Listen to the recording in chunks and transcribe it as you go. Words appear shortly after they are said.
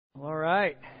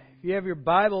If you have your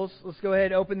Bibles, let's go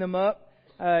ahead and open them up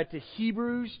to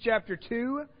Hebrews chapter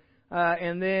 2.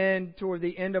 And then toward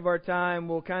the end of our time,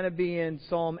 we'll kind of be in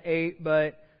Psalm 8,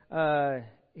 but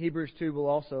Hebrews 2 will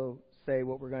also say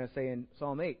what we're going to say in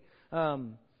Psalm 8.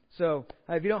 So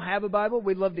if you don't have a Bible,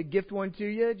 we'd love to gift one to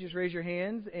you. Just raise your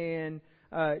hands, and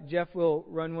Jeff will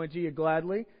run one to you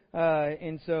gladly.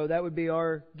 And so that would be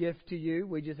our gift to you.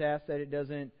 We just ask that it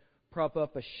doesn't prop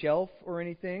up a shelf or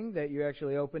anything, that you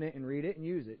actually open it and read it and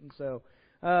use it. And so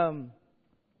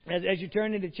as you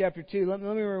turn into chapter 2, let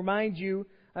me remind you,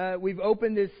 we've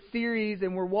opened this series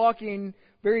and we're walking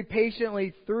very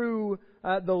patiently through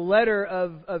the letter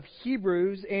of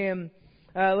Hebrews. And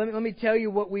let me tell you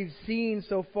what we've seen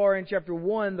so far in chapter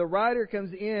 1. The writer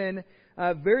comes in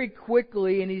very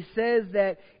quickly, and he says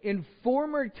that in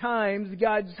former times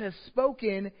God has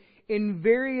spoken in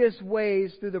various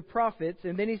ways through the prophets.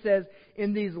 And then he says,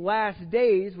 in these last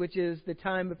days, which is the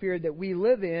time period that we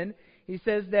live in, he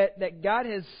says that God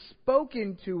has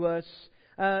spoken to us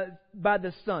by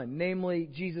the Son, namely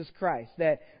Jesus Christ.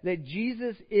 That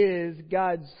Jesus is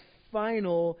God's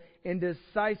final and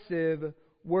decisive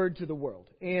word to the world.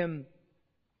 And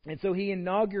so he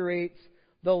inaugurates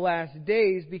the last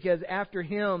days, because after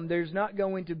him there's not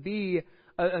going to be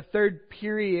a third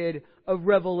period of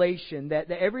revelation. That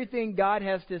everything God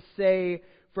has to say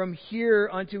from here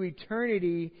unto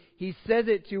eternity, he says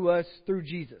it to us through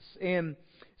Jesus. And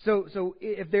so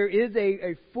if there is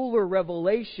a fuller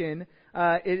revelation,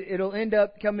 it'll end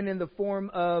up coming in the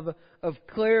form of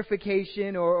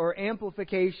clarification or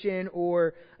amplification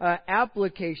or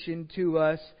application to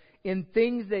us in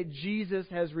things that Jesus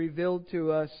has revealed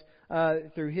to us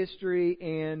through history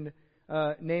and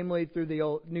namely through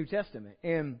the New Testament.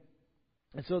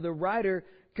 And so the writer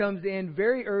comes in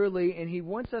very early, and he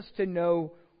wants us to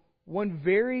know one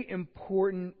very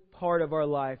important part of our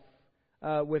life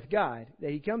with God.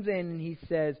 That he comes in and he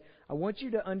says, I want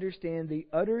you to understand the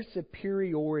utter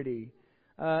superiority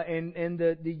and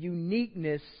the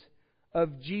uniqueness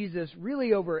of Jesus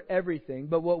really over everything.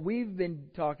 But what we've been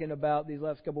talking about these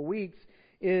last couple of weeks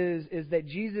is that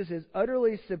Jesus is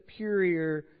utterly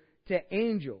superior to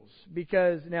angels.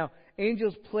 Because now,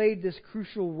 angels played this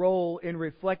crucial role in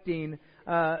reflecting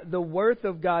the worth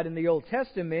of God in the Old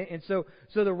Testament. And so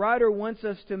the writer wants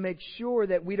us to make sure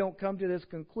that we don't come to this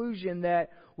conclusion that,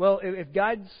 well, if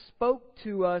God spoke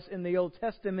to us in the Old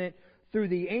Testament through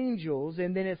the angels,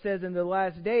 and then it says in the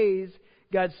last days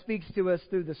God speaks to us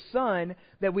through the Son,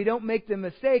 that we don't make the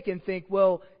mistake and think,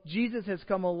 well, Jesus has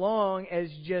come along as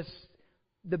just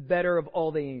the better of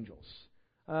all the angels.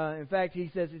 In fact,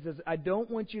 he says, I don't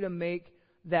want you to make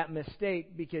that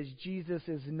mistake, because Jesus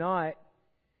is not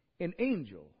an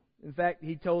angel. In fact,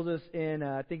 he told us in,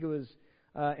 I think it was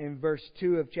in verse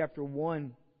 2 of chapter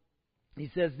 1,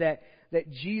 he says that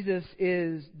Jesus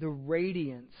is the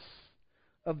radiance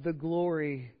of the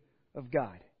glory of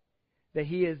God. That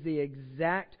he is the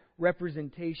exact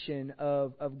representation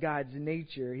of God's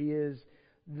nature. He is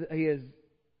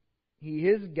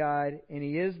God, and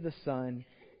he is the Son.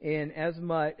 And as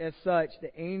such, the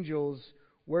angels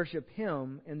worship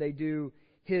him, and they do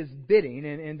his bidding.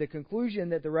 And the conclusion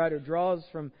that the writer draws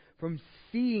from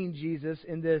seeing Jesus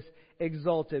in this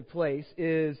exalted place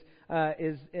is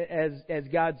as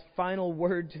God's final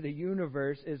word to the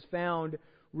universe is found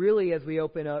really as we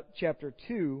open up chapter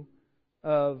 2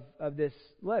 of this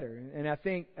letter. And I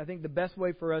think the best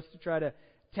way for us to try to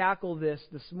tackle this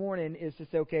morning is to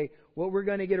say, okay, what we're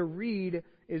going to get to read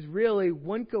is really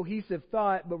one cohesive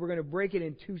thought, but we're going to break it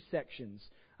in two sections.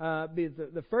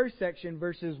 The first section,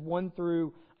 verses 1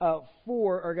 through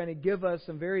 4, are going to give us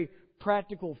some very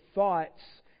practical thoughts.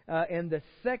 And the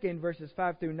second, verses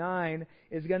 5 through 9,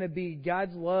 is going to be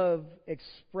God's love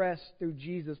expressed through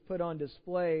Jesus, put on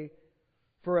display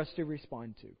for us to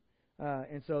respond to.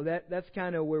 And so that's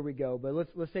kind of where we go. But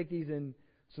let's take these in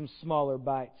some smaller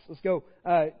bites. Let's go.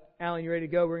 Alan, you ready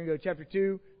to go? We're going to go chapter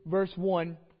 2, verse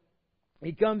 1.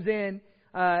 He comes in,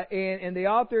 and the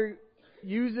author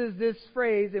uses this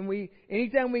phrase, and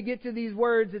anytime we get to these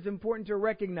words, it's important to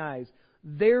recognize,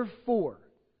 therefore.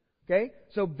 Okay?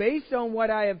 So based on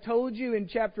what I have told you in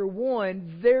chapter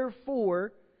 1,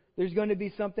 therefore, there's going to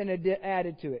be something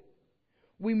added to it.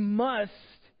 We must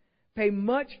pay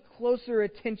much closer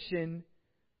attention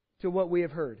to what we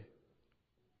have heard,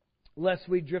 lest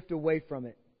we drift away from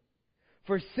it.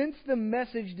 For since the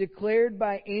message declared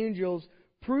by angels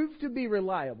proved to be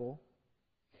reliable,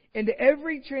 and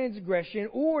every transgression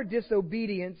or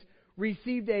disobedience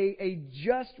received a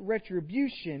just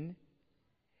retribution,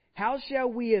 how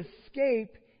shall we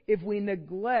escape if we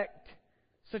neglect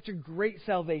such a great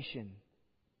salvation?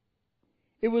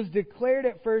 It was declared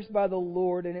at first by the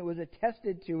Lord, and it was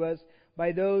attested to us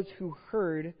by those who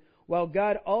heard, while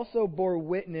God also bore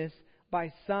witness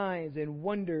by signs and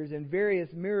wonders and various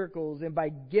miracles and by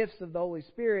gifts of the Holy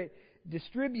Spirit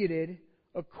distributed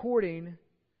according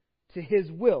to His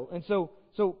will. And so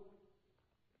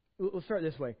let's start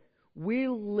this way. We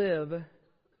live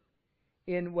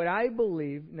in what I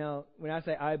believe, now when I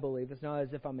say I believe, it's not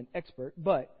as if I'm an expert,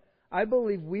 but I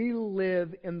believe we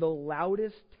live in the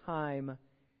loudest time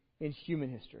in human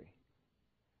history.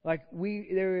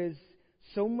 There is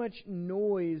so much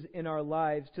noise in our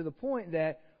lives to the point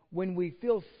that when we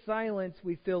feel silence,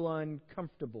 we feel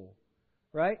uncomfortable,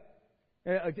 right?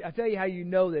 I'll tell you how you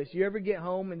know this. You ever get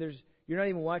home and you're not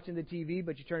even watching the TV,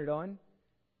 but you turn it on?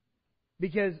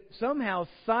 Because somehow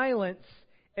silence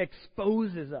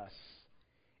exposes us.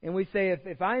 And we say,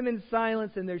 if I'm in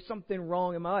silence, then there's something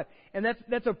wrong in my life. And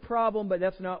that's a problem, but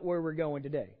that's not where we're going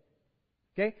today.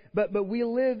 Okay? But we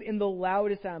live in the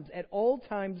loudest times. At all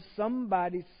times,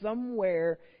 somebody,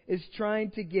 somewhere is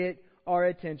trying to get our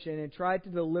attention and try to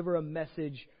deliver a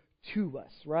message to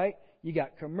us, right? You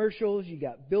got commercials, you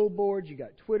got billboards, you got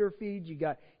Twitter feeds, you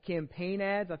got campaign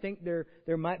ads. I think there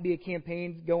might be a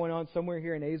campaign going on somewhere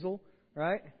here in Azle,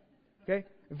 right? Okay?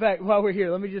 In fact, while we're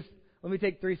here, let me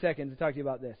take 3 seconds to talk to you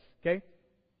about this, okay?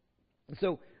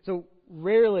 So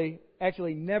rarely,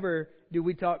 actually never, do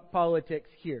we talk politics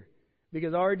here.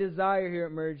 Because our desire here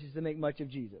at Merge is to make much of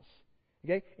Jesus.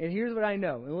 Okay? And here's what I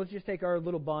know. And let's just take our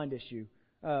little bond issue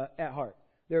at heart.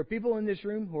 There are people in this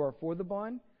room who are for the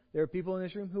bond. There are people in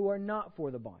this room who are not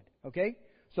for the bond. Okay?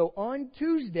 So on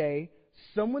Tuesday,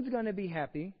 someone's going to be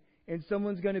happy and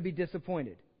someone's going to be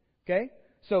disappointed. Okay?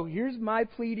 So here's my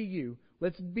plea to you.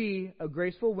 Let's be a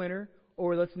graceful winner,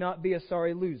 or let's not be a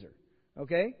sorry loser.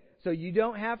 Okay? So you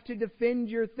don't have to defend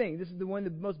your thing. This is one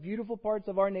of the most beautiful parts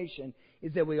of our nation,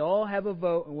 is that we all have a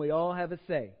vote and we all have a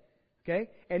say. Okay?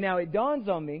 And now it dawns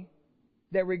on me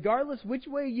that regardless which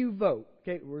way you vote,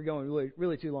 okay, we're going really,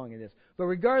 really too long in this, but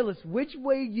regardless which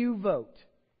way you vote,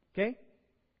 okay,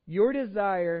 your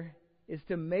desire is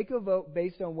to make a vote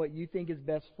based on what you think is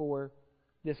best for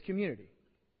this community.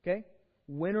 Okay?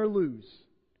 Win or lose.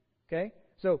 Okay?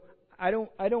 So I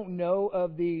don't know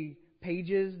of the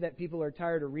pages that people are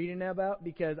tired of reading about,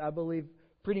 because I believe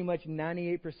pretty much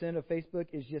 98% of Facebook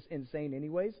is just insane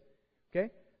anyways.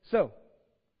 Okay? So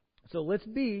let's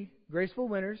be graceful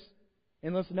winners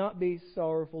and let's not be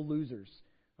sorrowful losers.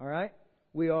 All right?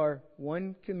 We are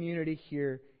one community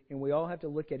here, and we all have to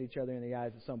look at each other in the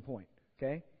eyes at some point.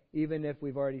 Okay? Even if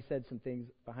we've already said some things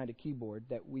behind a keyboard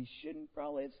that we shouldn't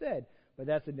probably have said. But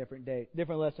that's a different day,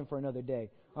 different lesson for another day.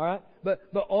 All right? But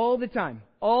all the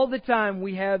time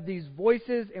we have these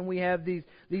voices and we have these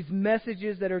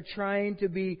messages that are trying to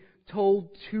be told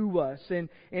to us. And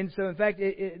so, in fact,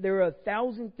 there are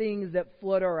 1,000 things that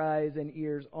flood our eyes and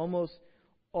ears almost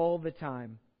all the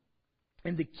time.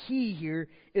 And the key here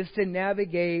is to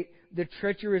navigate the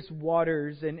treacherous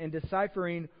waters and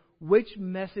deciphering which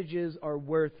messages are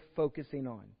worth focusing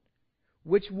on.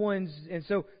 Which ones, and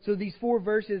so these 4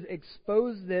 verses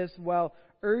expose this while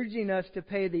urging us to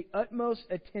pay the utmost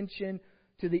attention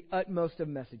to the utmost of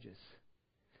messages.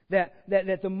 That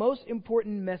the most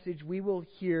important message we will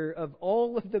hear of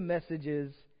all of the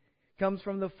messages comes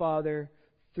from the Father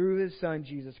through His Son,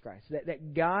 Jesus Christ.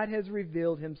 That God has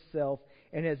revealed Himself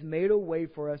and has made a way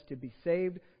for us to be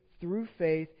saved through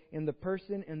faith in the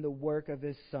person and the work of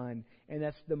His Son. And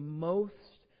that's the most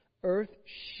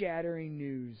earth-shattering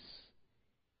news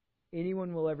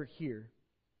anyone will ever hear.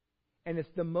 And it's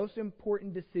the most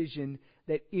important decision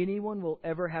that anyone will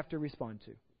ever have to respond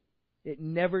to. It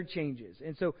never changes.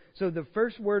 And so the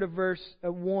first word of verse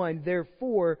 1,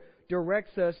 therefore,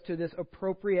 directs us to this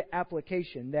appropriate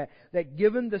application. That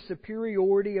given the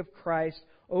superiority of Christ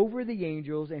over the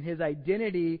angels and His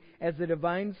identity as the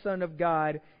divine Son of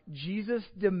God, Jesus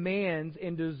demands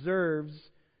and deserves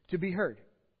to be heard.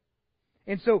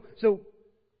 And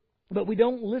but we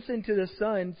don't listen to the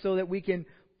Son so that we can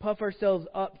puff ourselves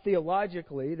up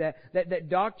theologically. That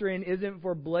doctrine isn't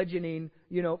for bludgeoning,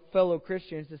 fellow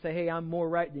Christians to say, hey, I'm more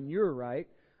right than you're right.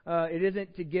 It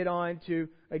isn't to get on to,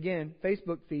 again,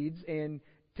 Facebook feeds and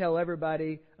tell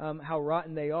everybody how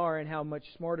rotten they are and how much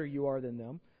smarter you are than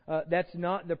them. That's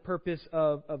not the purpose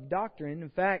of doctrine.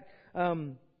 In fact,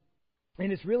 and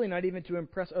it's really not even to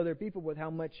impress other people with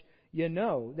how much you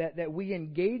know. That we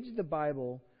engage the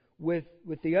Bible with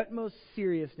the utmost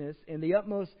seriousness and the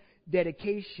utmost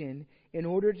dedication in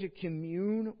order to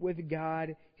commune with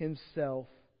God Himself.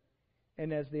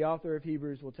 And as the author of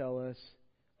Hebrews will tell us,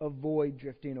 avoid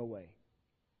drifting away.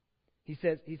 He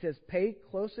says, pay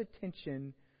close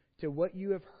attention to what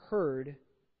you have heard,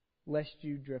 lest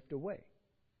you drift away.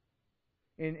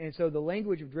 And so the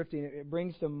language of drifting, it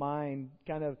brings to mind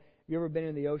kind of, have you ever been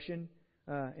in the ocean?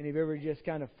 And have you ever just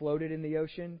kind of floated in the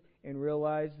ocean and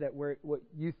realized that what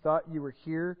you thought you were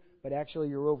here, but actually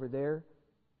you're over there?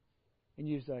 And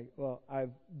you're just like, well,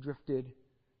 I've drifted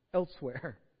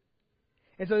elsewhere.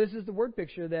 And so this is the word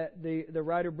picture that the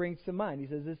writer brings to mind. He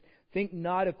says this, think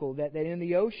nautical, that in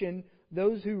the ocean,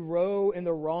 those who row in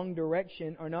the wrong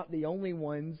direction are not the only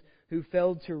ones who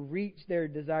failed to reach their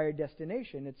desired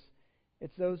destination.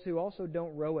 It's those who also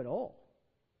don't row at all.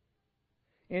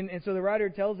 And so the writer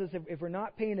tells us if we're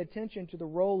not paying attention to the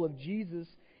role of Jesus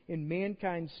in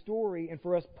mankind's story, and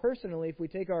for us personally, if we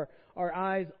take our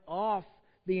eyes off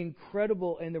the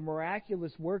incredible and the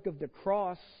miraculous work of the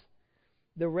cross,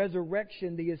 the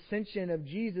resurrection, the ascension of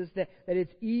Jesus, that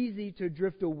it's easy to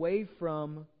drift away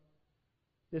from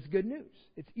this good news.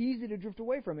 It's easy to drift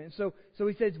away from it. And so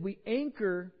he says we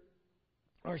anchor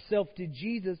ourselves to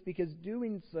Jesus because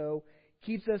doing so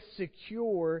keeps us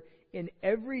secure in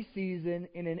every season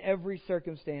and in every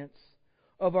circumstance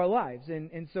of our lives.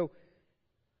 And so,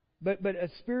 but a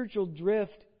spiritual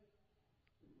drift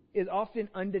is often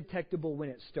undetectable when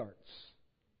it starts,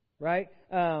 right?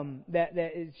 That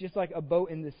it's just like a boat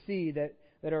in the sea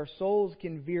that our souls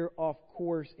can veer off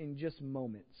course in just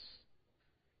moments.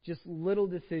 Just little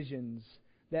decisions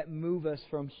that move us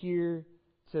from here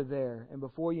to there. And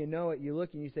before you know it, you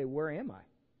look and you say, where am I?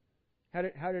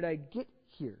 How did I get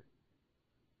here?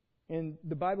 And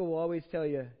the Bible will always tell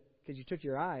you, because you took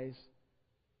your eyes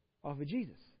off of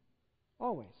Jesus.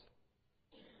 Always.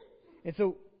 And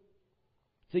so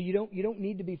you don't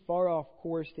need to be far off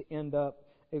course to end up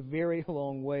a very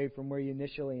long way from where you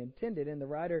initially intended. And the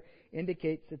writer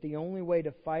indicates that the only way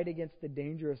to fight against the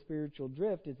danger of spiritual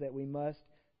drift is that we must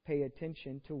pay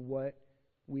attention to what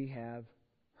we have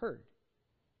heard.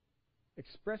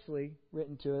 Expressly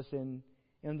written to us in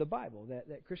the Bible.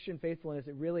 That Christian faithfulness,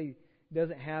 it really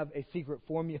doesn't have a secret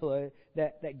formula,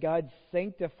 that God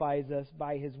sanctifies us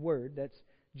by His Word. That's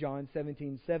John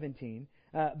 17:17.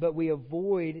 But we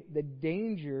avoid the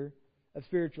danger of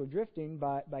spiritual drifting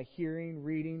by hearing,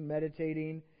 reading,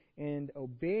 meditating, and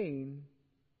obeying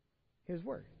His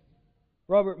Word.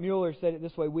 Robert Mueller said it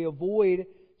this way: we avoid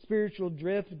spiritual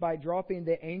drift by dropping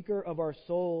the anchor of our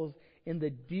souls in the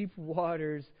deep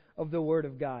waters of the Word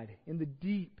of God. In the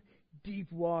deep,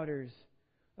 deep waters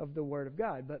of the Word of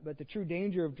God. But the true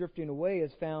danger of drifting away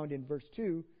is found in verse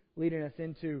 2, leading us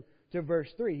into verse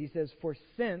 3. He says, For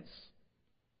since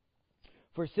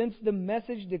the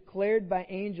message declared by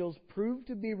angels proved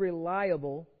to be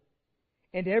reliable,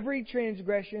 and every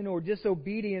transgression or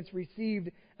disobedience received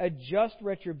a just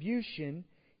retribution,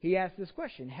 he asks this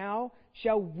question: how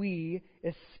shall we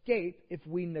escape if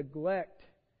we neglect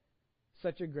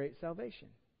such a great salvation?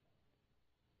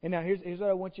 And now here's what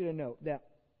I want you to note, that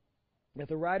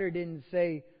the writer didn't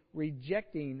say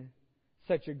rejecting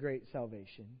such a great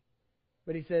salvation,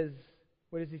 but he says,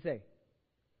 what does he say?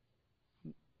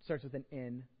 Starts with an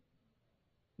N.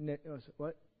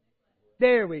 What?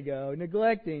 There we go.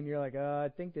 Neglecting. You're like, I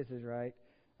think this is right.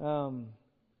 It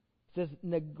says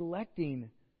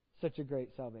neglecting such a great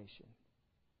salvation.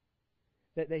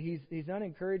 That he's not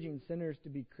encouraging sinners to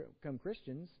become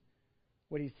Christians.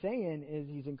 What he's saying is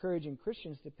he's encouraging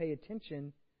Christians to pay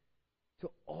attention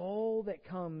to all that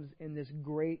comes in this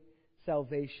great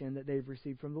salvation that they've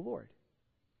received from the Lord.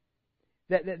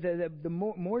 That the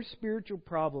more spiritual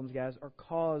problems, guys, are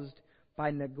caused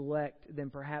by neglect than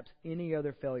perhaps any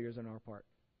other failures on our part.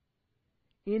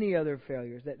 Any other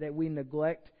failures. That we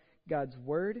neglect God's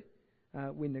Word,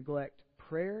 we neglect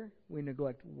prayer, we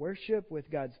neglect worship with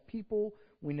God's people,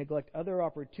 we neglect other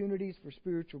opportunities for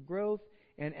spiritual growth,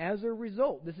 and as a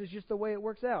result, this is just the way it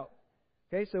works out.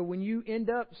 Okay, so when you end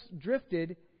up drifted,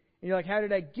 and you're like, how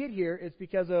did I get here? It's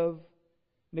because of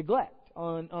neglect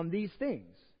on these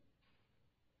things.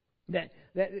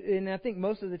 And I think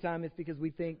most of the time it's because we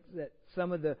think that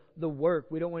some of the work,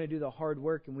 we don't want to do the hard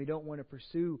work, and we don't want to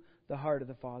pursue the heart of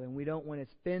the Father, and we don't want to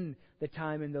spend the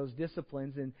time in those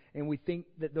disciplines, and we think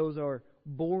that those are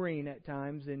boring at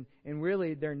times, and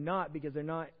really they're not, because they're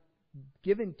not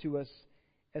given to us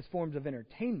as forms of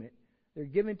entertainment. They're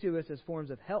given to us as forms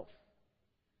of health.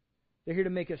 They're here to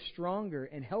make us stronger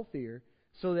and healthier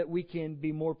so that we can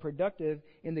be more productive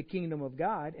in the kingdom of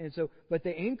God. And so, but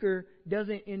the anchor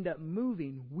doesn't end up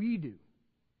moving. We do.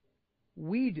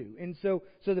 We do. And so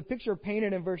the picture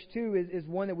painted in verse 2 is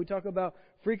one that we talk about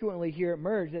frequently here at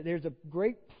Merge, that there's a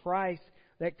great price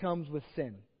that comes with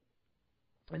sin.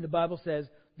 And the Bible says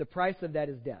the price of that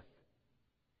is death.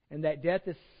 And that death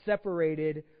is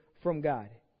separated from God.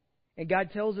 And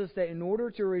God tells us that in order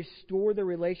to restore the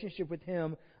relationship with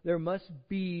Him, there must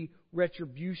be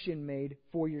retribution made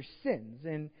for your sins.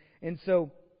 And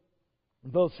so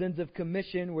both sins of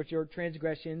commission, which are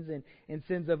transgressions, and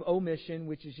sins of omission,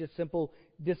 which is just simple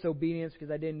disobedience because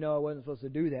I didn't know I wasn't supposed to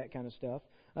do that kind of stuff.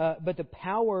 But the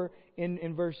power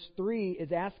in verse 3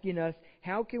 is asking us,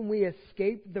 how can we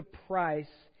escape the price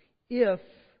if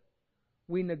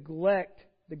we neglect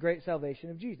the great salvation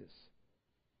of Jesus?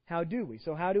 How do we?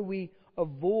 So how do we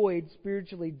avoid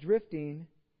spiritually drifting?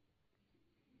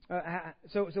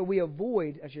 So we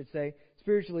avoid, I should say,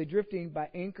 spiritually drifting by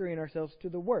anchoring ourselves to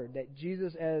the Word. That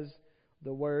Jesus as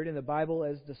the Word and the Bible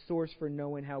as the source for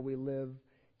knowing how we live,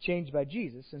 changed by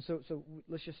Jesus. And so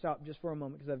let's just stop just for a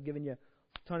moment because I've given you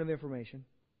a ton of information.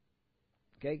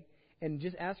 Okay? And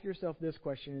just ask yourself this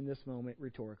question in this moment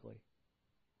rhetorically.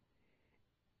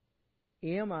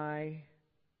 Am I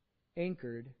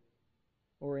anchored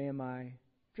or am I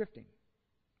drifting?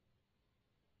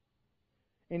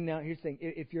 And now here's the thing.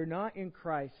 If you're not in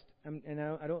Christ, and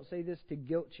I don't say this to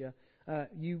guilt you,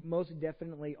 you most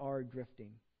definitely are drifting.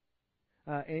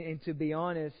 And to be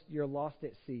honest, you're lost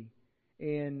at sea.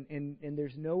 And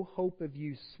there's no hope of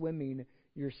you swimming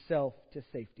yourself to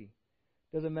safety.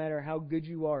 Doesn't matter how good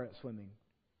you are at swimming.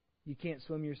 You can't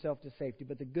swim yourself to safety.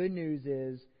 But the good news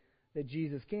is that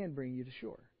Jesus can bring you to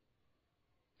shore.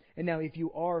 And now if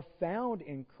you are found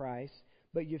in Christ,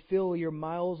 but you feel you're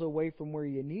miles away from where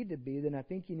you need to be, then I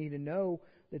think you need to know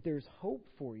that there's hope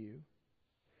for you.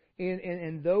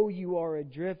 And though you are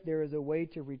adrift, there is a way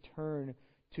to return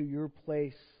to your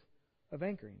place of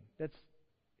anchoring. That's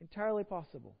entirely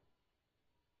possible.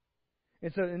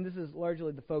 And this is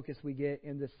largely the focus we get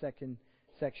in this second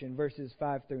section, verses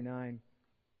 5 through 9.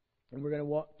 And we're going to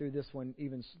walk through this one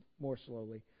even more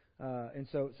slowly. And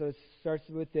so it starts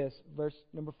with this, verse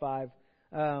number 5.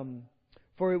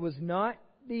 For it was not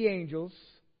the angels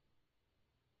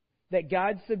that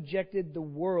God subjected the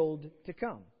world to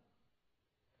come,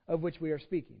 of which we are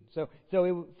speaking.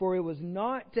 For it was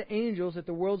not to angels that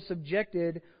the world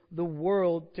subjected the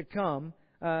world to come,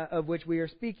 of which we are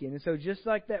speaking. And so just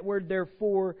like that word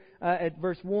therefore at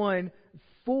verse 1,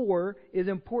 for is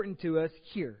important to us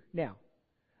here, now.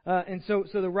 And so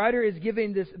the writer is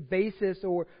giving this basis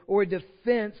or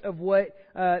defense of what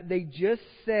they just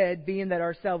said, being that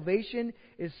our salvation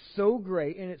is so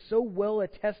great and it's so well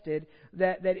attested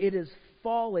that it is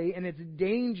folly and it's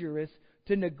dangerous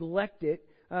to neglect it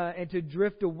and to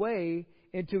drift away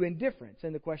into indifference.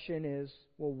 And the question is,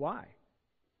 well, why?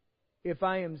 If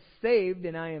I am saved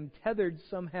and I am tethered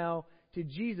somehow to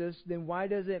Jesus, then why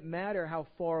does it matter how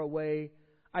far away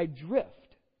I drift?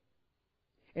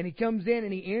 And he comes in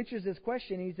and he answers this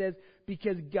question. He says,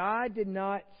 because God did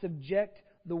not subject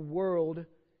the world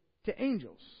to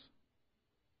angels.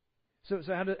 So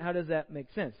how does that make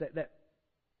sense? That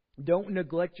don't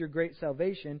neglect your great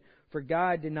salvation, for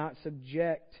God did not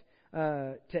subject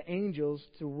to angels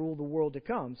to rule the world to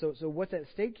come. So what's at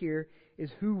stake here is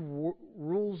who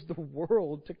rules the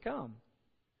world to come.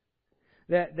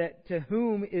 That to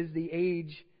whom is the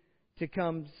age to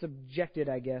come subjected,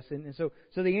 I guess. And so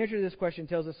the answer to this question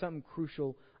tells us something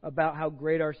crucial about how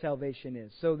great our salvation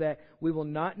is, so that we will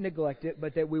not neglect it,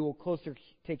 but that we will closer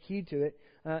take heed to it.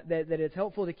 That it's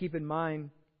helpful to keep in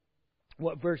mind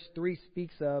what verse 3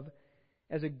 speaks of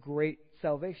as a great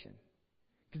salvation.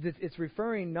 Because it's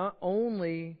referring not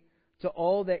only to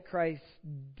all that Christ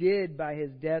did by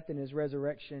His death and His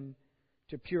resurrection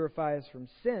to purify us from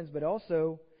sins, but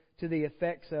also to the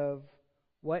effects of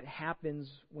what happens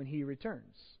when He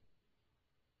returns.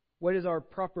 What is our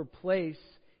proper place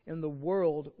in the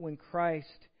world when Christ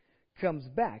comes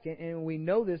back? And we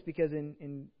know this because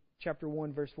in chapter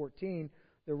 1, verse 14,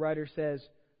 the writer says,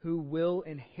 who will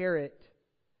inherit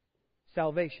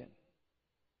salvation.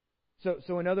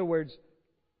 So in other words,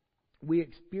 we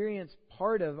experience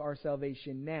part of our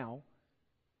salvation now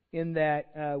in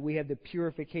that we have the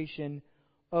purification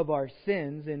of our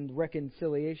sins and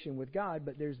reconciliation with God,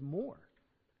 but there's more.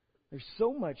 There's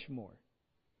so much more.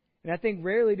 And I think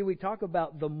rarely do we talk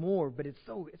about the more, but it's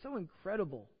so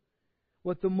incredible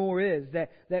what the more is,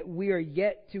 that we are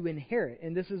yet to inherit.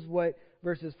 And this is what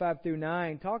verses 5 through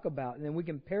 9 talk about. And then we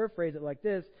can paraphrase it like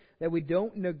this, that we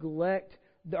don't neglect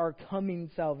our coming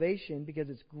salvation because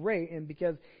it's great, and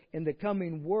because in the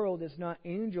coming world it's not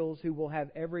angels who will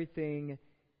have everything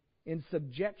in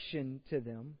subjection to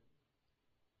them.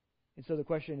 And so the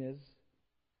question is,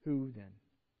 who then?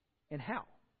 And how?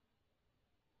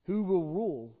 Who will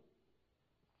rule?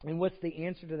 And what's the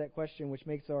answer to that question, which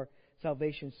makes our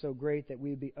salvation so great that we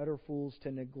would be utter fools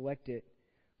to neglect it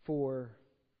for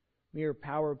mere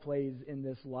power plays in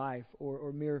this life,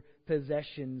 or mere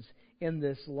possessions in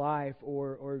this life,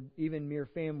 or even mere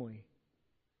family?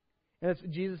 And that's,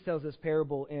 Jesus tells this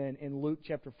parable in Luke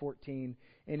chapter 14.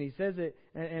 And he says it,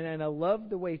 and I love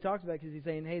the way he talks about it, because he's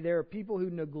saying, hey, there are people who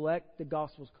neglect the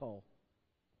gospel's call.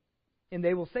 And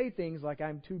they will say things like,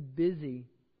 I'm too busy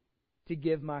to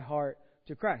give my heart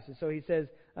to Christ. And so he says,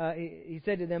 he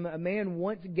said to them, a man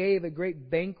once gave a great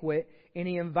banquet, and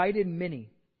he invited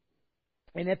many.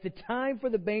 And at the time for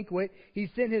the banquet, he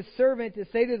sent his servant to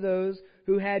say to those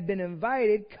who had been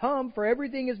invited, come, for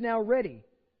everything is now ready.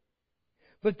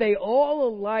 But they all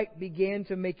alike began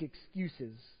to make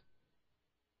excuses.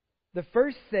 The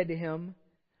first said to him,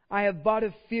 I have bought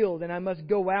a field and I must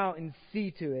go out and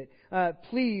see to it.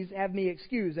 Please have me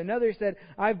excused. Another said,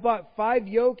 I've bought 5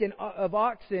 yoke of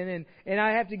oxen and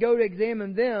I have to go to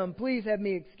examine them. Please have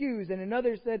me excused. And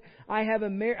another said, I have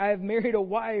married a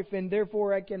wife and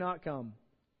therefore I cannot come.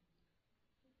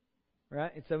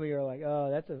 Right? And some of you are like, oh,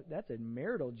 that's a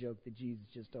marital joke that Jesus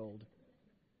just told.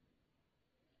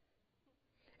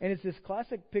 And it's this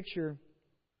classic picture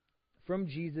from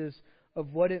Jesus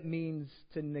of what it means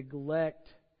to neglect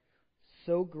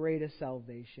so great a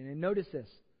salvation. And notice this.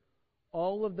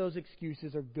 All of those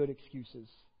excuses are good excuses.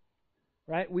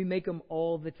 Right? We make them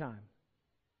all the time.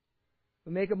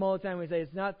 We make them all the time. We say,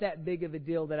 it's not that big of a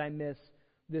deal that I miss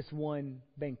this one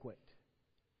banquet.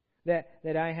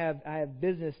 That I have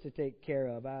business to take care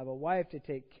of. I have a wife to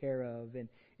take care of.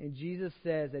 And Jesus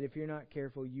says that if you're not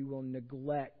careful, you will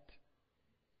neglect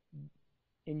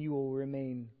and you will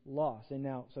remain lost. And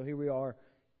now, so here we are,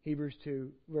 Hebrews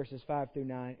 2, verses 5 through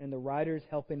 9. And the writer's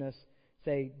helping us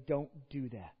say, don't do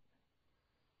that.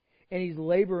 And he's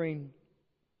laboring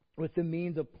with the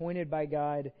means appointed by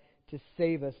God to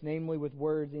save us, namely with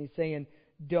words. And he's saying,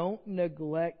 don't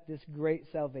neglect this great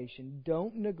salvation.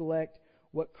 Don't neglect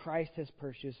what Christ has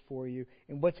purchased for you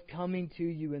and what's coming to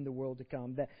you in the world to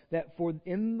come. That for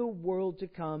in the world to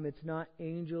come, it's not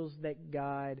angels that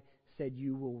God said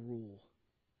you will rule.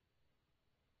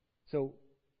 So,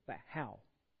 but how?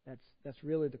 That's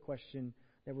really the question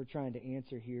that we're trying to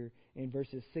answer here. In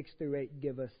verses 6 through 8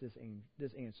 give us this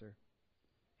answer.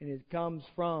 And it comes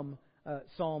from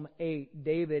Psalm 8.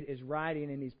 David is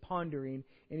writing and he's pondering,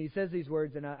 and he says these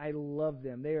words, and I love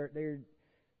them.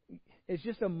 It's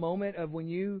just a moment of when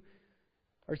you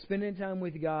are spending time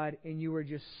with God and you are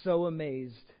just so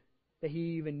amazed that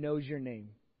He even knows your name.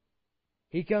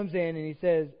 He comes in and he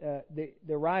says,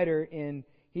 the writer in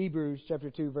Hebrews chapter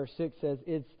 2 verse 6 says,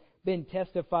 it's been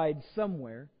testified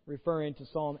somewhere, referring to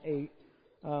Psalm 8.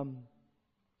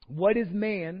 What is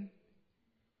man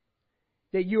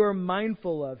that you are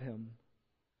mindful of him?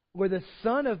 Or the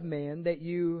Son of Man that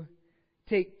you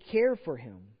take care for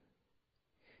him?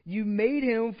 You made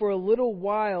him for a little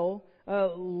while.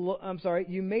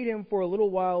 You made him for a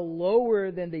little while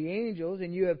lower than the angels,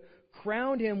 and you have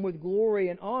crowned him with glory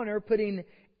and honor, putting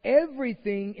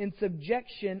everything in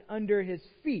subjection under his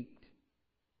feet.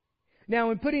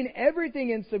 Now, in putting everything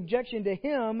in subjection to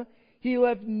him, he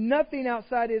left nothing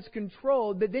outside his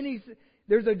control. But then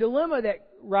there's a dilemma that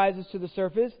rises to the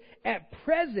surface. At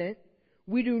present,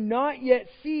 we do not yet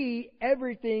see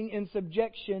everything in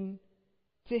subjection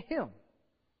to him.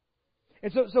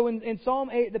 And so in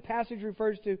Psalm 8, the passage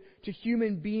refers to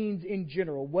human beings in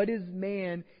general. What is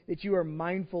man that you are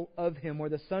mindful of him, or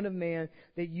the Son of Man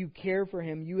that you care for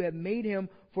him? You have made him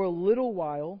for a little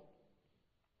while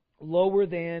lower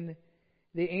than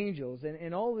the angels.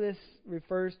 And all this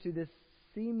refers to this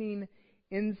seeming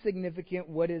insignificant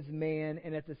what is man,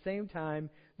 and at the same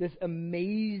time, this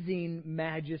amazing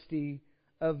majesty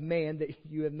of man that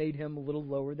you have made him a little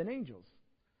lower than angels.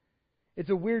 It's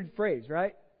a weird phrase,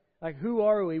 right? Like, who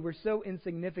are we? We're so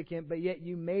insignificant, but yet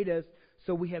you made us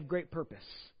so we have great purpose.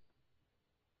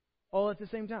 All at the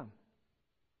same time.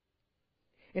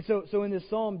 And so in this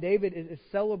psalm, David is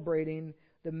celebrating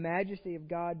the majesty of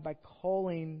God by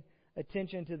calling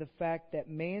attention to the fact that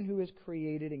man who is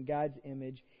created in God's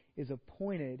image is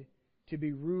appointed to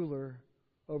be ruler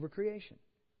over creation.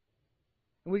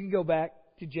 And we can go back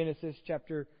to Genesis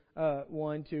chapter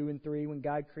 1, 2, and 3 when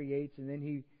God creates, and then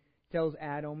He tells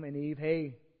Adam and Eve,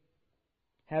 hey,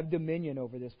 have dominion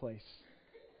over this place.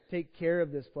 Take care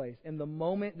of this place. And the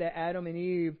moment that Adam and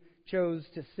Eve chose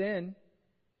to sin,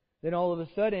 then all of a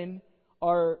sudden,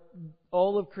 all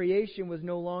of creation was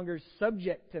no longer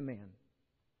subject to man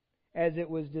as it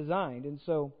was designed. And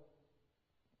so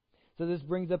this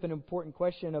brings up an important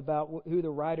question about who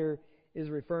the writer is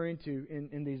referring to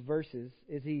in these verses.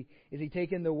 Is he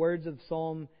taking the words of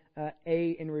Psalm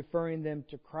 8 and referring them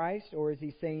to Christ, or is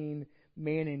he saying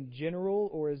man in general,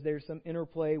 or is there some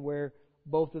interplay where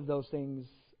both of those things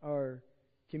are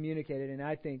communicated? And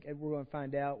I think we're going to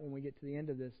find out when we get to the end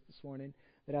of this morning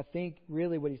that I think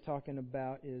really what he's talking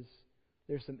about is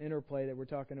there's some interplay that we're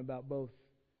talking about both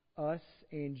us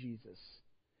and Jesus.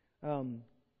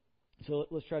 So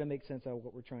let's try to make sense out of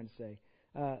what we're trying to say.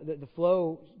 The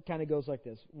flow kind of goes like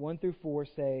this. 1 through 4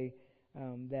 say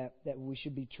that we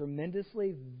should be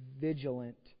tremendously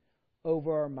vigilant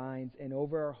over our minds and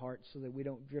over our hearts so that we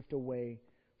don't drift away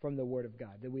from the Word of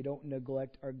God, that we don't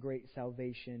neglect our great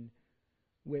salvation,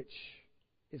 which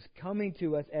is coming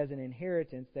to us as an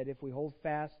inheritance, that if we hold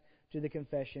fast to the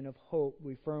confession of hope,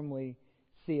 we firmly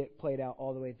see it played out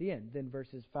all the way at the end. Then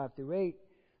verses 5 through 8,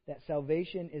 that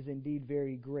salvation is indeed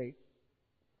very great.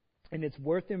 And it's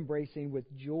worth embracing with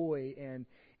joy and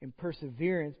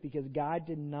perseverance because God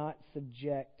did not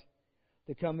subject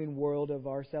the coming world of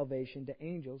our salvation to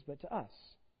angels, but to us.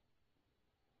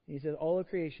 He says, all of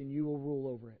creation, you will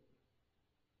rule over it.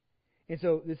 And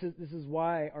so this is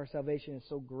why our salvation is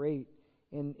so great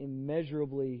and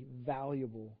immeasurably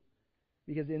valuable.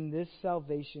 Because in this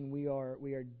salvation we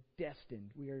are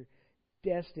destined. We are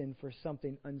destined for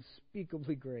something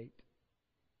unspeakably great.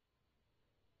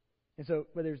 And so,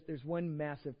 but there's one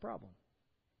massive problem.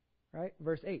 Right?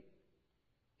 Verse 8.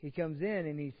 He comes in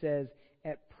and he says,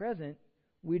 at present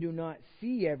we do not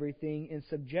see everything in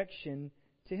subjection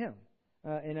to Him.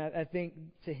 And I think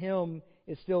to Him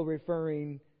is still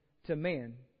referring to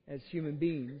man as human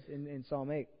beings in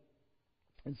Psalm 8.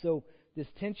 And so this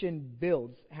tension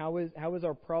builds. How is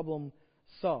our problem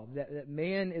solved? That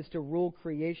man is to rule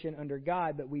creation under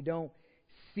God, but we don't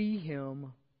see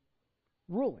Him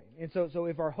ruling. And so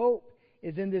if our hope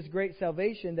is in this great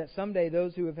salvation, that someday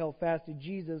those who have held fast to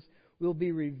Jesus will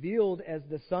be revealed as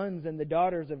the sons and the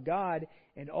daughters of God,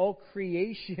 and all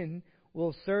creation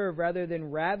will serve rather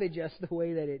than ravage us the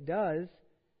way that it does,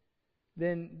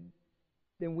 then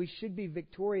we should be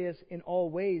victorious in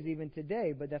all ways even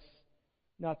today. But that's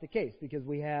not the case, because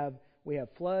we have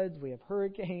floods, we have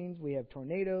hurricanes, we have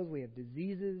tornadoes, we have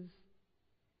diseases,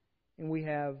 and we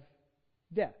have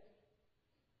death.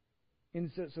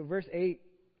 And so verse 8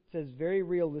 says very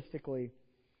realistically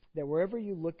that wherever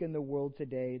you look in the world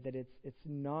today, that it's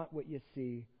not what you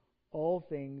see. All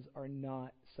things are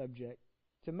not subject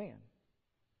to man.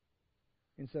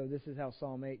 And so this is how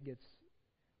Psalm 8 gets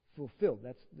fulfilled.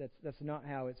 That's not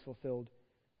how it's fulfilled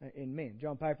in man.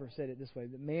 John Piper said it this way,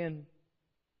 that man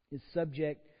is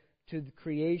subject to the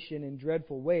creation in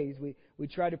dreadful ways. We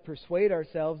try to persuade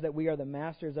ourselves that we are the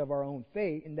masters of our own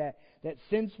fate, and that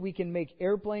since we can make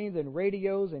airplanes and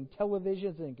radios and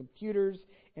televisions and computers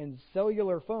and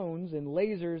cellular phones and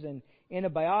lasers and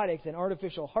antibiotics and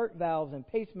artificial heart valves and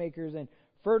pacemakers and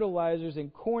fertilizers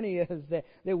and corneas,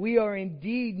 that we are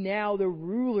indeed now the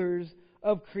rulers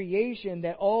of creation,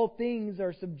 that all things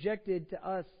are subjected to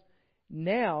us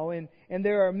now. And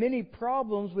there are many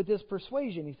problems with this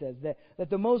persuasion, he says, that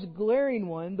the most glaring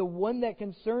one, the one that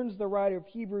concerns the writer of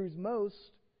Hebrews most,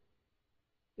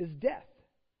 is death.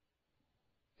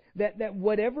 That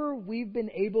whatever we've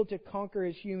been able to conquer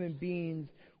as human beings,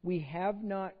 we have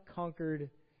not conquered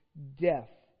death.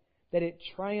 That it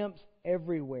triumphs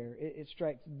everywhere. It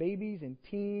strikes babies and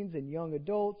teens and young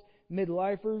adults,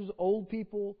 midlifers, old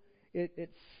people.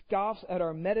 It scoffs at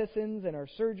our medicines and our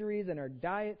surgeries and our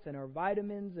diets and our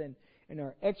vitamins and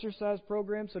our exercise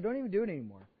programs. So don't even do it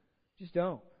anymore. Just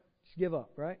don't. Just give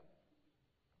up, right?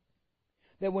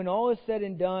 That when all is said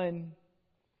and done,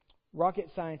 rocket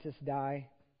scientists die,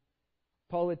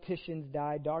 politicians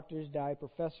die, doctors die,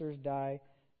 professors die,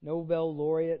 Nobel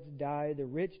laureates die, the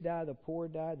rich die, the poor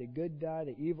die, the good die,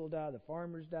 the evil die, the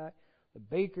farmers die, the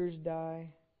bakers die,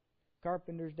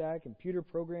 carpenters die, computer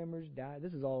programmers die.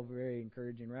 This is all very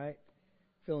encouraging, right?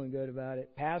 Feeling good about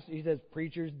it. He says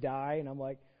preachers die, and I'm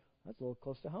like, that's a little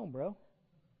close to home, bro.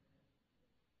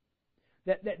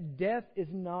 That death is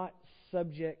not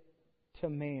subject to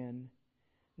man,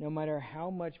 no matter how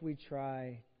much we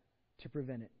try to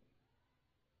prevent it.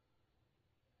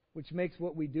 Which makes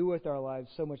what we do with our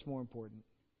lives so much more important.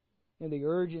 And the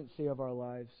urgency of our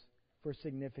lives for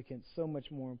significance so much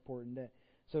more important.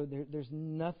 So there's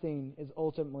nothing is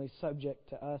ultimately subject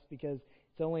to us, because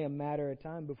it's only a matter of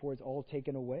time before it's all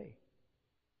taken away.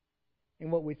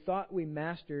 And what we thought we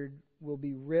mastered will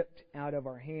be ripped out of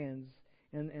our hands.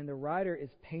 And the writer is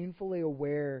painfully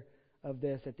aware of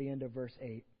this at the end of verse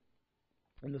 8.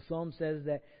 And the psalm says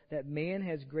that man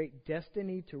has great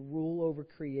destiny to rule over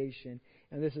creation.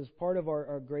 And this is part of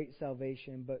our great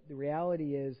salvation. But the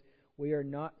reality is we are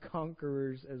not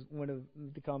conquerors, as one of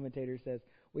the commentators says.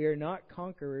 We are not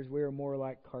conquerors. We are more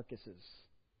like carcasses.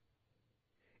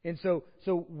 And so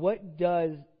what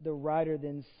does the writer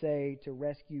then say to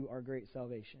rescue our great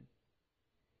salvation?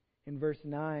 In verse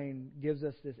 9 gives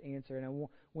us this answer. And I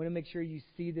want to make sure you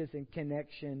see this in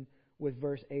connection with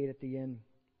verse 8 at the end.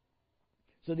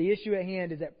 So the issue at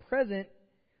hand is at present,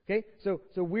 okay? So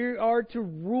we are to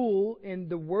rule, and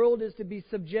the world is to be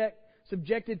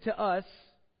subjected to us,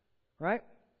 right?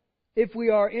 If we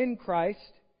are in Christ.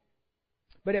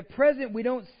 But at present, we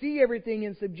don't see everything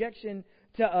in subjection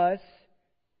to us.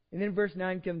 And then verse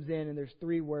 9 comes in, and there's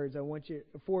 4 words I want you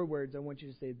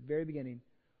to say at the very beginning.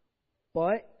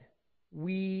 But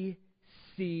we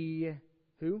see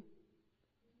who?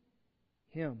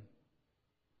 Him.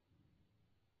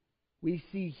 We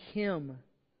see Him,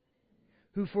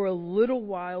 who for a little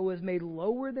while was made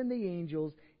lower than the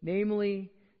angels,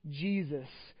 namely Jesus,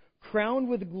 crowned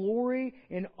with glory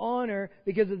and honor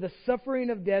because of the suffering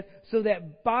of death, so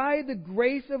that by the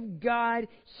grace of God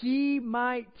He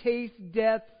might taste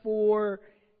death for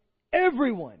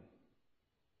everyone.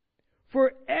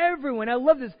 For everyone. I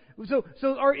love this. So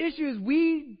our issue is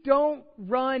we don't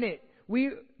run it.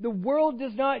 The world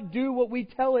does not do what we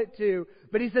tell it to.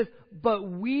 But he says, but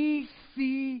we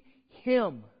see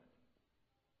Him.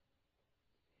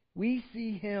 We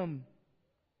see Him.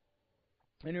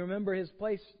 And remember His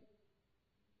place.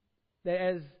 That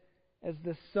as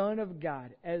the Son of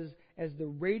God, as the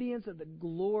radiance of the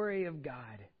glory of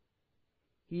God,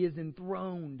 He is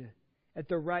enthroned at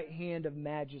the right hand of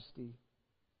majesty.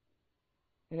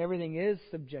 And everything is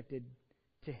subjected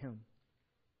to Him.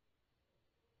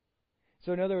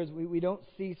 So in other words, we don't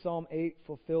see Psalm 8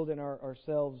 fulfilled in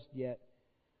ourselves yet.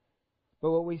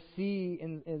 But what we see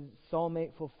in Psalm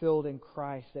 8 fulfilled in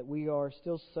Christ, that we are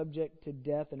still subject to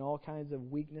death and all kinds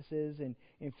of weaknesses and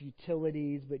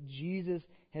futilities. But Jesus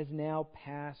has now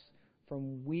passed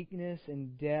from weakness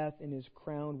and death and is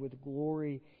crowned with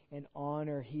glory and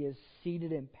honor. He is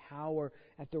seated in power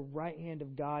at the right hand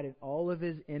of God, and all of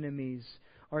His enemies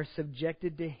are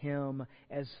subjected to Him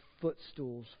as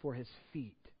footstools for His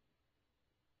feet.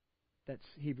 That's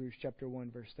Hebrews chapter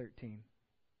 1, verse 13.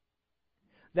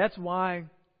 That's why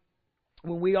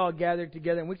when we all gathered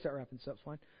together, and we can start wrapping this up, it's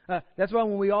fine. That's why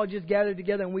when we all just gathered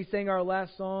together and we sang our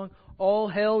last song, All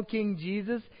Hail King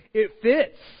Jesus, it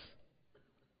fits.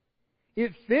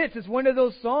 It fits. It's one of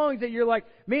those songs that you're like,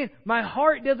 man, my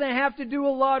heart doesn't have to do a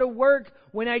lot of work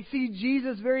when I see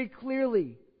Jesus very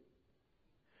clearly.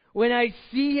 When I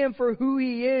see Him for who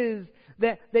He is,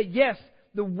 that yes,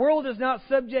 the world is not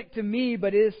subject to me,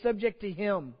 but it is subject to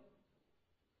Him.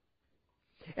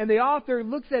 And the author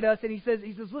looks at us and he says,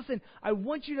 listen, I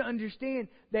want you to understand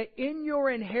that in your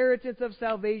inheritance of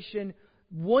salvation,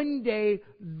 one day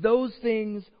those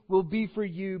things will be for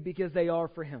you because they are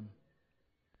for Him.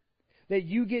 That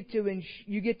you get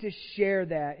to share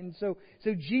that. And so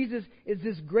Jesus is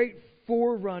this great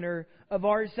forerunner of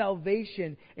our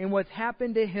salvation. And what's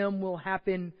happened to Him will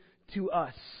happen to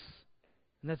us.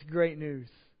 And that's great news.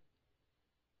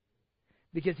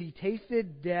 Because He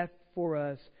tasted death for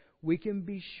us, we can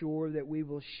be sure that we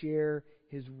will share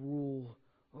His rule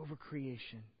over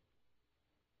creation.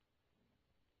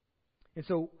 And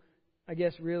so, I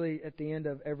guess really at the end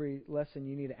of every lesson,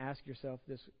 you need to ask yourself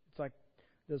this. It's like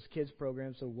those kids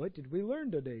programs. So what did we learn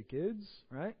today, kids?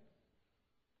 Right?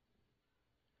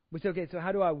 But okay, so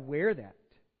how do I wear that?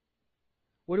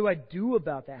 What do I do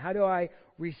about that? How do I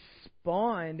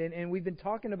respond? And we've been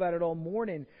talking about it all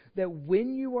morning, that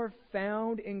when you are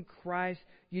found in Christ,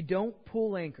 you don't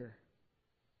pull anchor.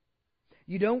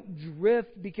 You don't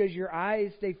drift because your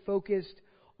eyes stay focused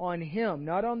on Him.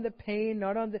 Not on the pain,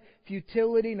 not on the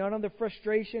futility, not on the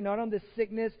frustration, not on the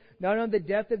sickness, not on the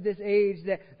death of this age.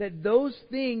 That those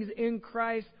things in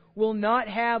Christ will not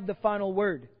have the final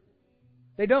word.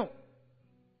 They don't.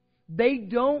 They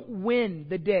don't win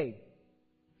the day.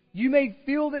 You may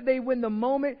feel that they win the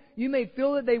moment. You may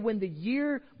feel that they win the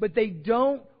year. But they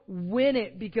don't win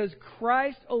it because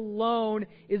Christ alone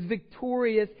is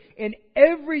victorious. And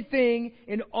everything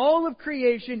in all of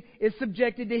creation is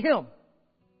subjected to Him.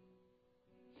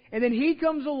 And then He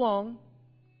comes along.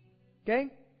 Okay?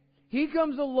 He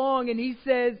comes along and He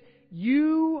says,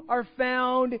 you are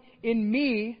found in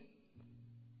Me.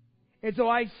 And so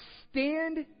I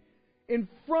stand in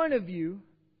front of you.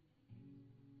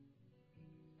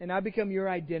 And I become your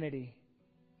identity.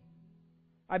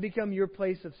 I become your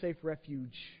place of safe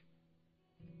refuge.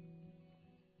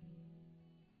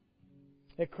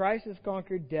 That Christ has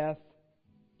conquered death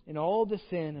and all the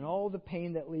sin and all the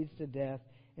pain that leads to death.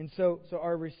 And so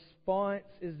our response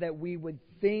is that we would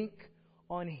think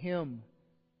on Him.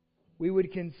 We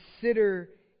would consider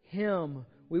Him.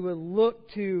 We would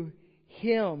look to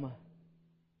Him.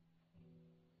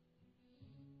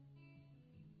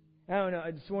 I don't know,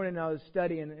 this morning I was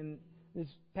studying and this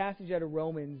passage out of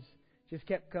Romans just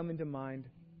kept coming to mind.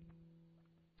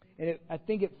 And I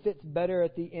think it fits better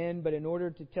at the end, but in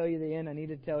order to tell you the end, I need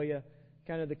to tell you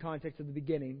kind of the context of the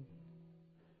beginning.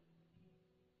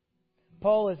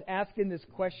 Paul is asking this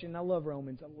question. I love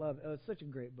Romans. It's such a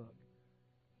great book.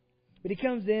 But he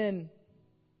comes in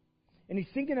and he's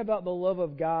thinking about the love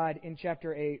of God in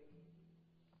chapter 8.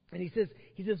 And he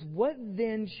says, what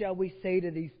then shall we say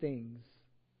to these things?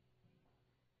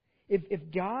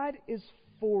 If God is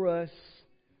for us,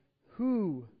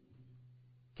 who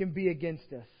can be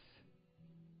against us?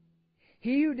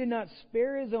 He who did not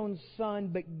spare His own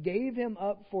Son, but gave Him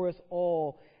up for us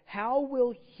all, how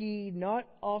will He not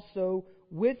also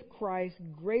with Christ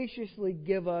graciously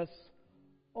give us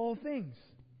all things?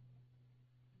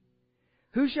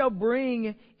 Who shall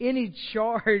bring any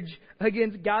charge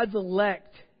against God's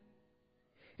elect?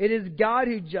 It is God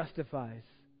who justifies.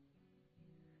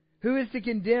 Who is to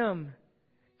condemn?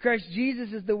 Christ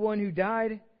Jesus is the one who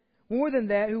died. More than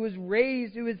that, who was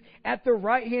raised, who is at the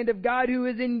right hand of God, who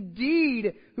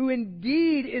indeed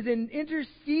is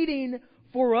interceding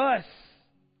for us.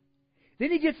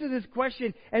 Then he gets to this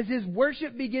question as his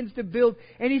worship begins to build,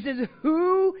 and he says,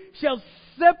 who shall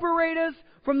separate us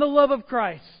from the love of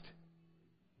Christ?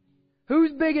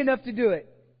 Who's big enough to do it?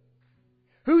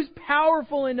 Who's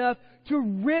powerful enough to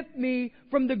rip me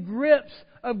from the grips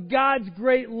of God's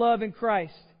great love in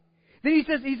Christ? Then he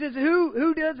says,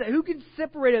 who does that? Who can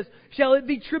separate us? Shall it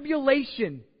be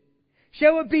tribulation?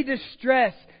 Shall it be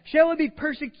distress? Shall it be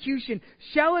persecution?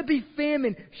 Shall it be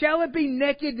famine? Shall it be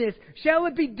nakedness? Shall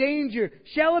it be danger?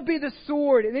 Shall it be the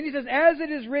sword? And then he says, as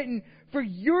it is written, for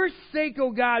your sake,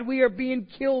 O God, we are being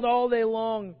killed all day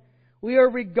long. We are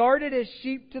regarded as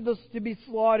sheep to be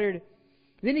slaughtered.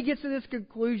 Then he gets to this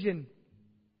conclusion.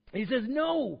 He says,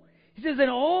 no. He says, in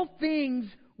all things,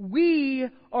 we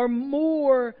are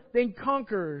more than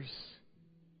conquerors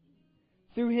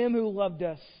through Him who loved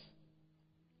us.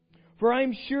 For I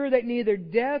am sure that neither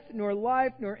death, nor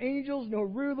life, nor angels, nor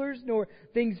rulers, nor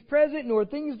things present, nor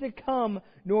things to come,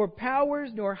 nor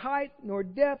powers, nor height, nor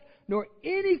depth, nor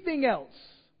anything else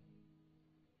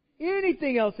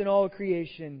in all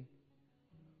creation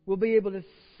will be able to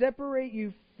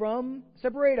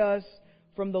separate us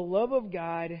from the love of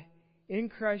God in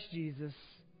Christ Jesus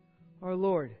our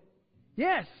Lord.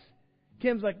 Yes!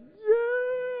 Kim's like,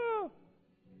 yeah!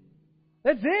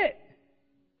 That's it!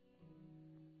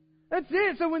 That's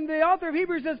it. So when the author of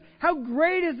Hebrews says, how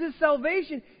great is this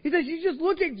salvation? He says, you just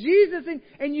look at Jesus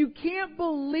and you can't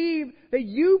believe that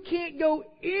you can't go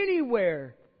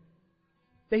anywhere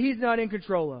that He's not in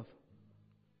control of.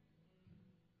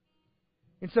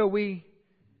 And so we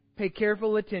pay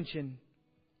careful attention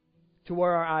to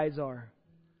where our eyes are,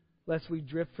 lest we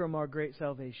drift from our great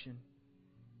salvation.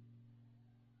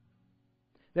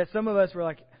 That some of us were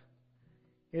like,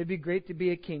 it'd be great to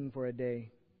be a king for a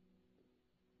day.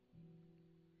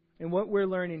 And what we're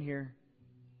learning here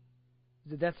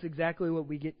is that that's exactly what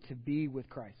we get to be with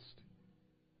Christ.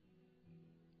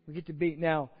 We get to be.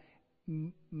 Now,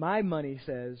 my money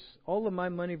says, all of my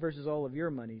money versus all of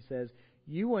your money says,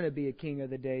 you want to be a king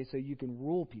of the day so you can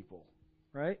rule people,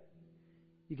 right?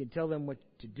 You can tell them what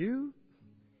to do,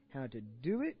 how to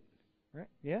do it, right?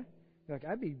 Yeah? You're like,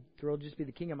 I'd be thrilled to just be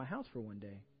the king of my house for one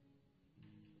day.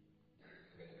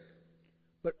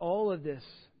 But all of this,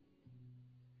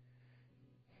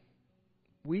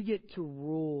 we get to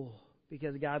rule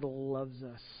because God loves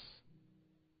us.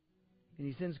 And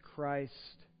He sends Christ.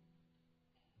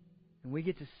 And we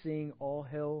get to sing All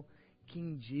Hail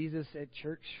King Jesus at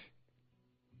church.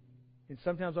 And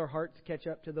sometimes our hearts catch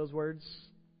up to those words.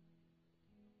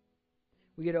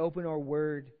 We get to open our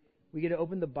Word. We get to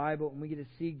open the Bible and we get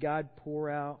to see God pour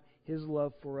out His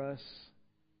love for us.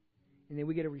 And then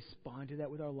we get to respond to that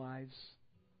with our lives.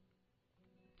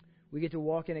 We get to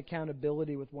walk in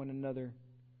accountability with one another.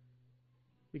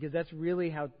 Because that's really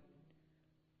how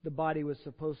the body was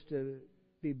supposed to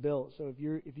be built. So if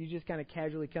you just kind of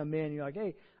casually come in and you're like,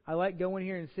 hey, I like going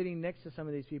here and sitting next to some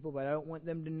of these people, but I don't want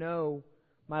them to know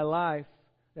my life.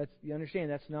 You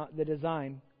understand, that's not the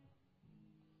design.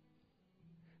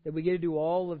 That we get to do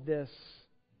all of this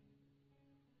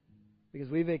because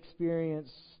we've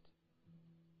experienced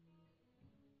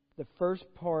the first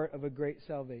part of a great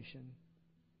salvation.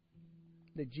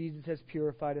 That Jesus has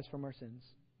purified us from our sins.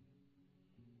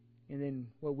 And then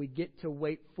what we get to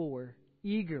wait for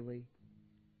eagerly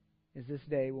is this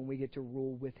day when we get to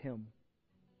rule with Him.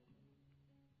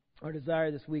 Our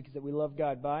desire this week is that we love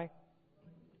God by.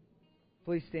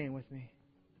 Please stand with me.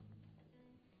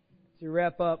 As we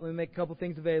wrap up, let me make a couple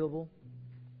things available.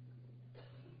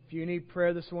 If you need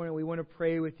prayer this morning, we want to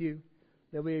pray with you.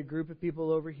 There'll be a group of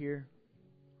people over here.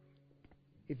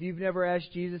 If you've never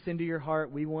asked Jesus into your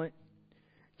heart, we want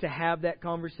to have that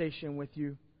conversation with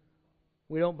you.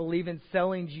 We don't believe in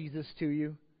selling Jesus to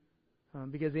you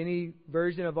because any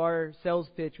version of our sales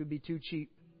pitch would be too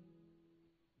cheap.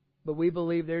 But we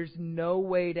believe there's no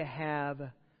way to have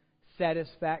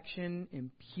satisfaction and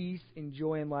peace and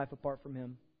joy in life apart from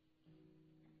Him.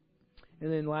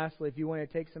 And then lastly, if you want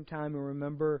to take some time and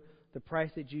remember the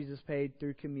price that Jesus paid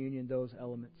through communion, those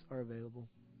elements are available.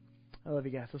 I love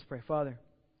you guys. Let's pray. Father,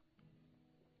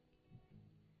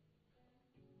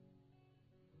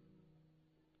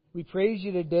 we praise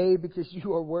You today because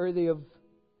You are worthy of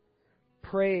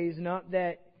praise, not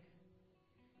that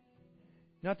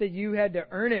You had to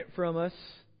earn it from us,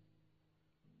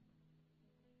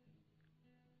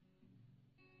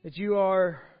 that You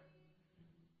are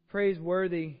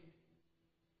praiseworthy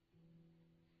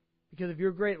because of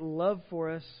Your great love for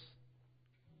us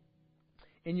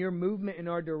and Your movement in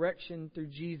our direction through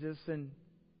Jesus. And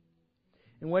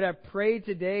what I pray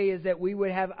today is that we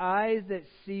would have eyes that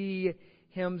see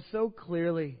Him so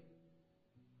clearly,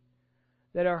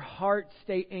 that our hearts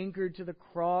stay anchored to the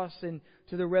cross and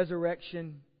to the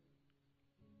resurrection,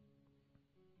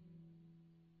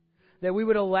 that we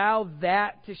would allow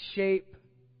that to shape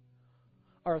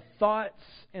our thoughts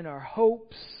and our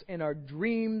hopes and our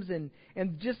dreams and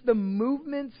just the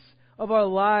movements of our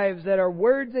lives, that our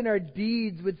words and our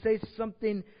deeds would say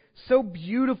something so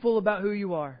beautiful about who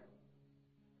You are.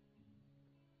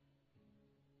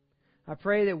 I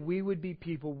pray that we would be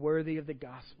people worthy of the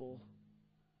gospel,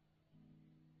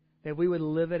 that we would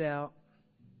live it out.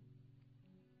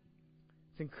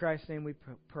 It's in Christ's name we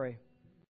pray.